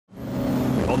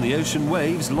On the ocean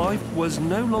waves, life was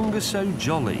no longer so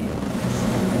jolly.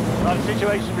 Our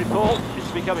situation report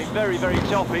is becoming very, very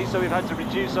choppy, so we've had to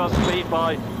reduce our speed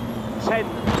by 10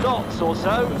 knots or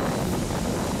so.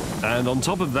 And on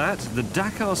top of that, the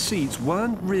Dakar seats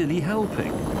weren't really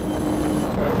helping.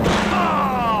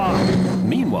 Ah!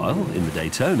 Meanwhile, in the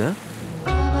Daytona,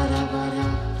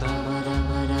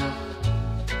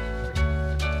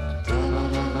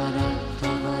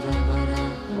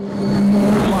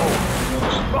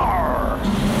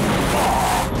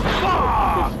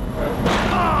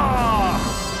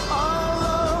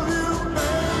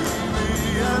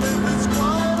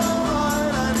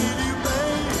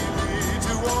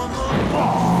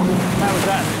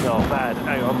 Oh, bad.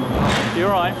 Hang on. You're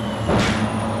right.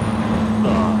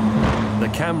 the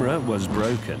camera was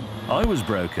broken. I was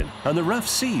broken, and the rough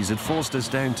seas had forced us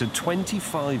down to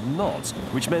 25 knots,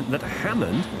 which meant that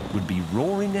Hammond would be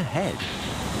roaring ahead.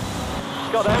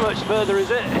 God, how much further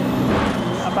is it?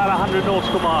 About 100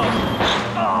 nautical miles.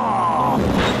 Oh,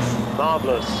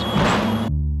 marvellous.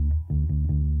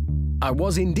 I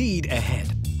was indeed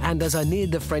ahead, and as I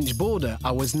neared the French border,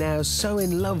 I was now so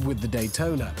in love with the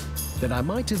Daytona that I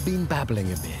might have been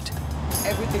babbling a bit.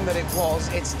 Everything that it was,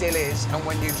 it still is, and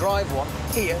when you drive one,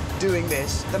 here, doing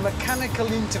this, the mechanical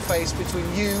interface between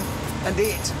you and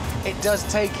it does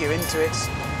take you into its...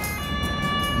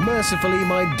 Mercifully,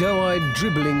 my doe-eyed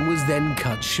dribbling was then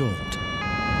cut short.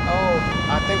 Oh,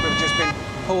 I think we've just been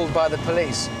pulled by the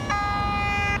police.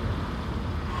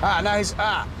 Ah, now he's...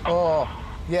 Ah, oh,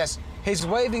 yes. He's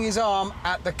waving his arm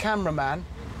at the cameraman.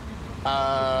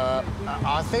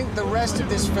 I think the rest of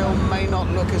this film may not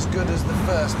look as good as the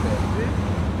first bit.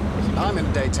 I'm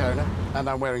in Daytona, and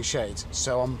I'm wearing shades,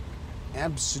 so I'm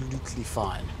absolutely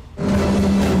fine.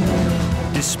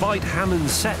 Despite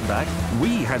Hammond's setback,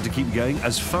 we had to keep going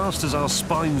as fast as our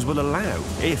spines will allow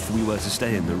if we were to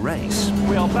stay in the race.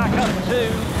 We are back up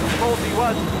to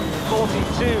 41,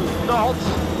 42 knots,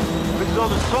 which is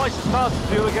almost twice as fast as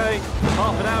we were going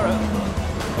half an hour.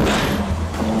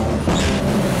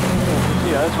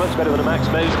 Yeah, it's much better than a Max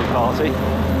Mosley party.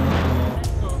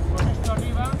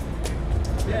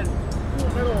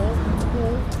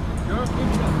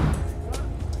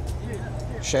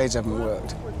 Shades haven't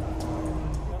worked.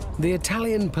 The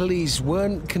Italian police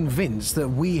weren't convinced that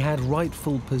we had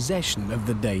rightful possession of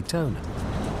the Daytona.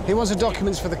 He wants the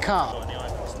documents for the car.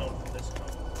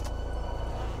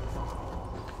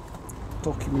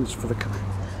 Documents for the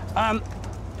car.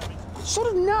 Sort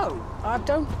of no. I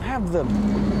don't have them.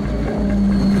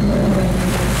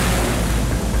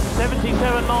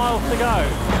 77 miles to go.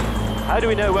 How do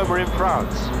we know when we're in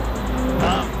France?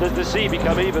 Does the sea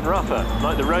become even rougher,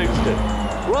 like the roads do?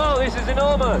 Whoa, this is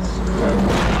enormous!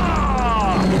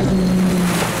 Ah!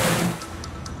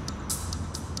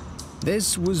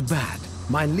 This was bad.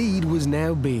 My lead was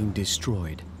now being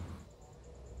destroyed.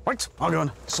 Right, I'll go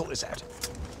and sort this out.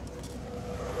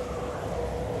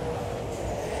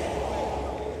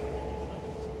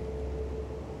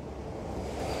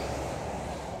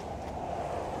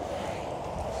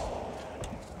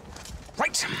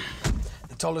 Right.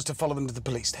 They told us to follow them to the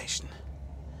police station.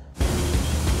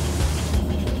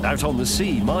 Out on the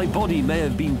sea, my body may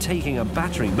have been taking a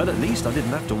battering, but at least I didn't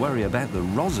have to worry about the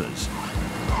rozzers.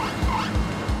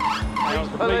 How's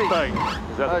the police boat?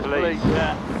 Is that the police?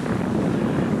 Yeah.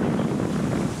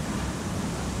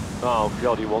 Oh,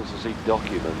 God, he wants to see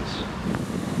documents.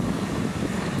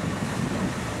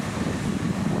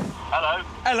 Hello.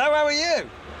 Hello, how are you?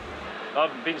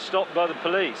 I've been stopped by the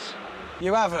police.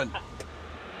 You haven't?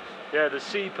 Yeah, the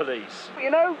sea police.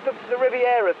 You know the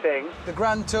Riviera thing? The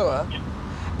Grand Tour?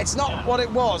 It's not what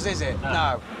it was, is it?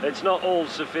 No. It's not all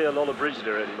Sophia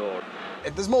Lollobrigida anymore.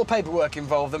 There's more paperwork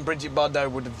involved than Brigitte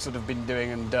Bardot would have sort of been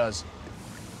doing and does.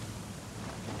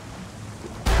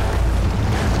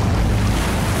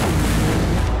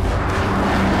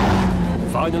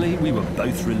 Finally, we were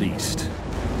both released.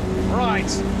 Right,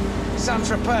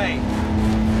 Saint-Tropez.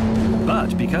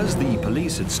 But because the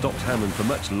police had stopped Hammond for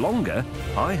much longer,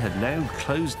 I had now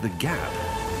closed the gap.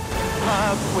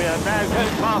 We are now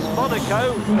going past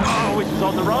Monaco, which is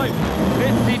on the right.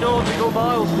 50 nautical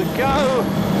miles to go.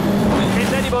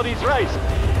 It's anybody's race.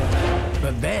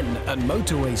 But then, at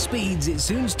motorway speeds, it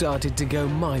soon started to go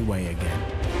my way again.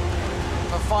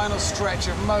 A final stretch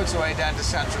of motorway down to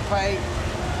Saint-Tropez,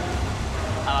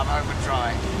 and I'm home and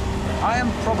dry. I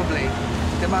am probably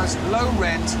the most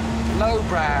low-rent,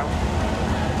 low-brow,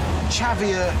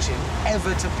 chavvy urchin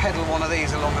ever to pedal one of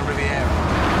these along the Riviera.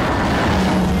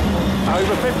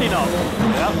 Over 50 knots.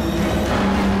 Yeah.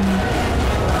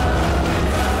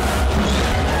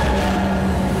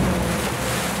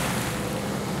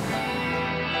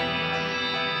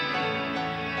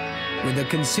 With a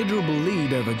considerable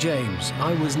lead over James,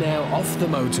 I was now off the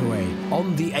motorway,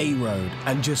 on the A road,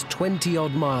 and just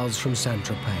 20-odd miles from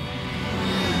Saint-Tropez.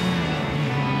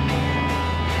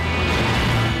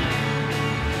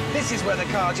 This is where the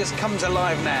car just comes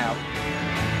alive now.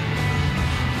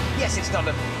 Yes, it's not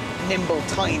a nimble,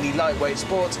 tiny, lightweight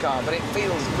sports car, but it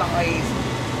feels live,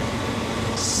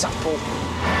 supple.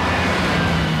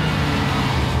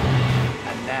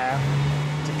 And now,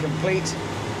 to complete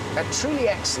a truly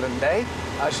excellent day,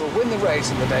 I shall win the race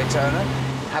in the Daytona,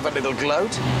 have a little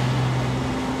gloat,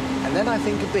 and then I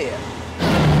think a beer.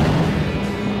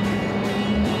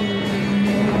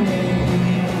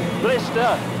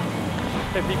 Blister,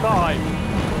 55,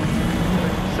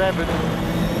 7,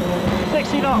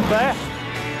 60 knots there.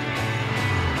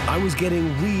 I was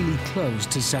getting really close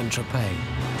to Saint-Tropez.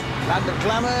 Land of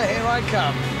glamour, here I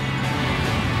come.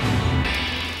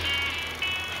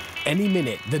 Any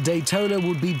minute, the Daytona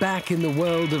would be back in the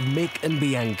world of Mick and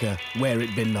Bianca, where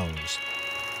it belongs.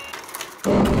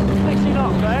 60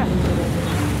 knots there.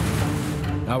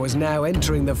 I was now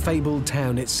entering the fabled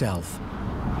town itself.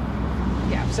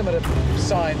 Yeah, some of the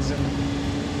signs and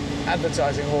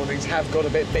advertising hoardings have got a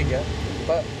bit bigger,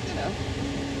 but, you know,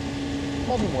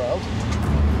 modern world.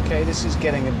 OK, this is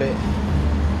getting a bit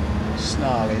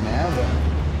snarly now, but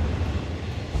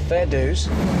fair dues.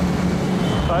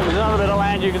 So there's another bit of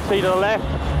land you can see to the left.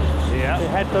 Yeah. So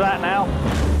head for that now.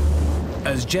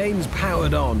 As James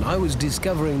powered on, I was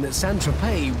discovering that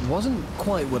Saint-Tropez wasn't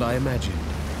quite what I imagined.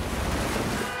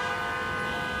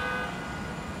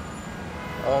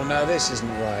 Oh, no, this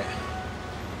isn't right.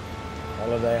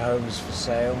 Holiday homes for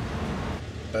sale,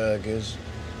 burgers,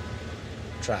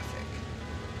 traffic.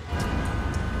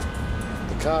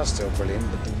 The car's still brilliant,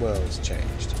 but the world's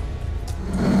changed.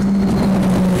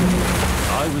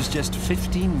 I was just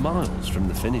 15 miles from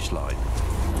the finish line.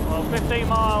 Well, 15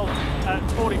 miles at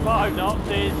 45 knots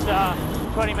is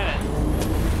 20 minutes.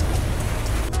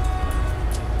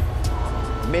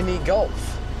 Mini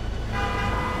golf.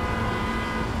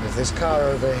 If this car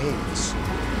overheats,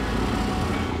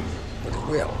 but it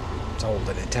will, told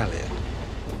an Italian.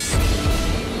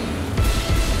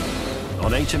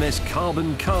 On HMS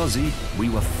Carbon Kazi, we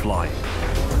were flying.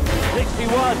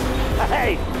 61,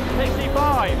 hey,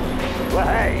 65, well,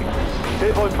 hey,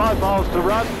 2.5 miles to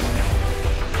run.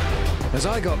 As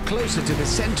I got closer to the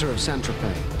centre of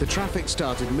Saint-Tropez, the traffic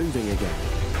started moving again,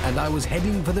 and I was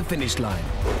heading for the finish line,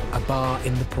 a bar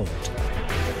in the port.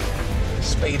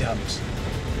 Speed humps.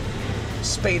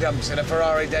 Speed humps in a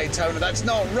Ferrari Daytona, that's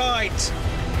not right!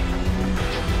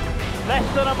 Less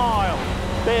than a mile.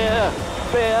 Beer,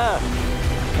 beer.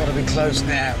 Gotta be close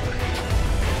now.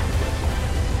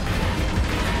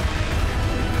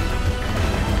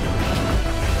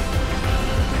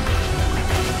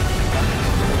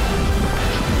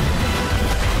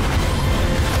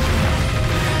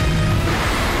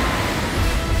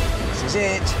 This is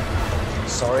it.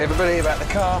 Sorry, everybody, about the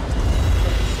car.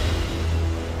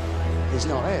 He's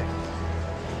not here.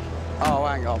 Oh,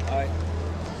 hang on.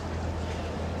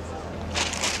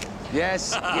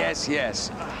 Yes, yes,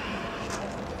 yes.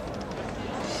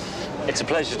 It's a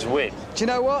pleasure to win. Do you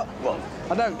know what? What?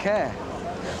 I don't care.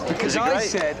 Because Is it I great?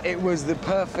 said it was the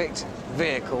perfect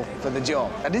vehicle for the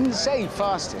job. I didn't say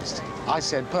fastest. I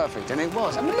said perfect, and it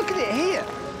was. I mean, look at it here.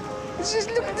 It's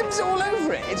just, look at it, it's all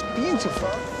over it. It's beautiful.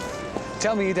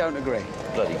 Tell me you don't agree.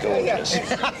 Bloody gorgeous.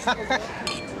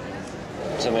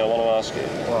 Something I want to ask you.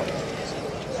 What?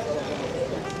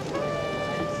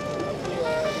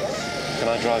 Can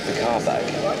I drive the car back?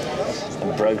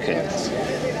 I'm broken.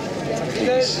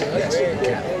 Please. Yes, you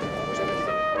can.